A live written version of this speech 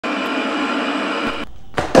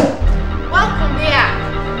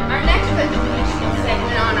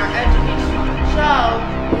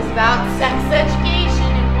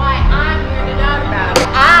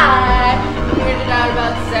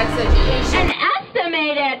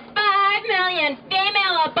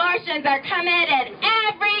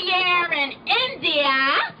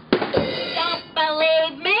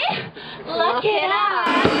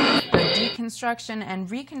deconstruction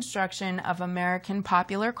and reconstruction of American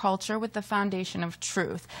popular culture with the foundation of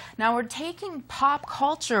truth. Now, we're taking pop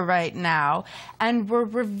culture right now, and we're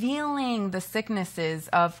revealing the sicknesses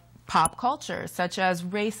of pop culture, such as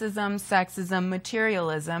racism, sexism,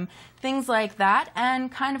 materialism, things like that,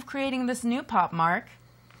 and kind of creating this new pop, Mark.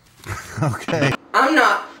 Okay. I'm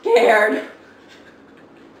not scared.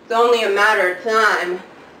 It's only a matter of time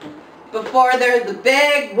before there's a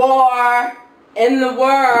big war in the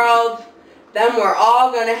world. Then we're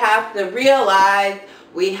all gonna have to realize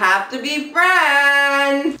we have to be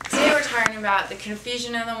friends. Today we're talking about the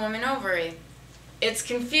confusion of the woman ovary. It's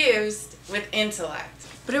confused with intellect,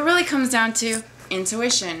 but it really comes down to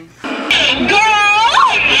intuition. Girl,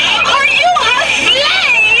 are you a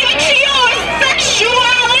slave to your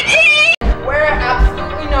sexuality? Wear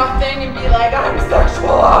absolutely nothing and be like, I'm a sexual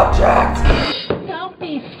object. Don't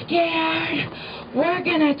be scared. We're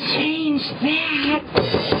gonna change that.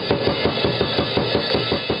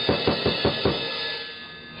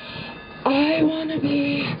 I wanna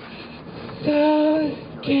be so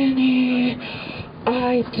skinny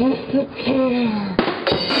I disappear.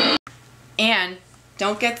 And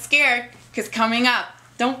don't get scared, because coming up,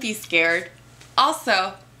 don't be scared.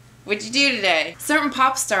 Also, what'd you do today? Certain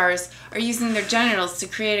pop stars are using their genitals to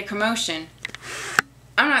create a commotion.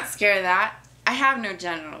 I'm not scared of that. I have no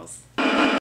genitals.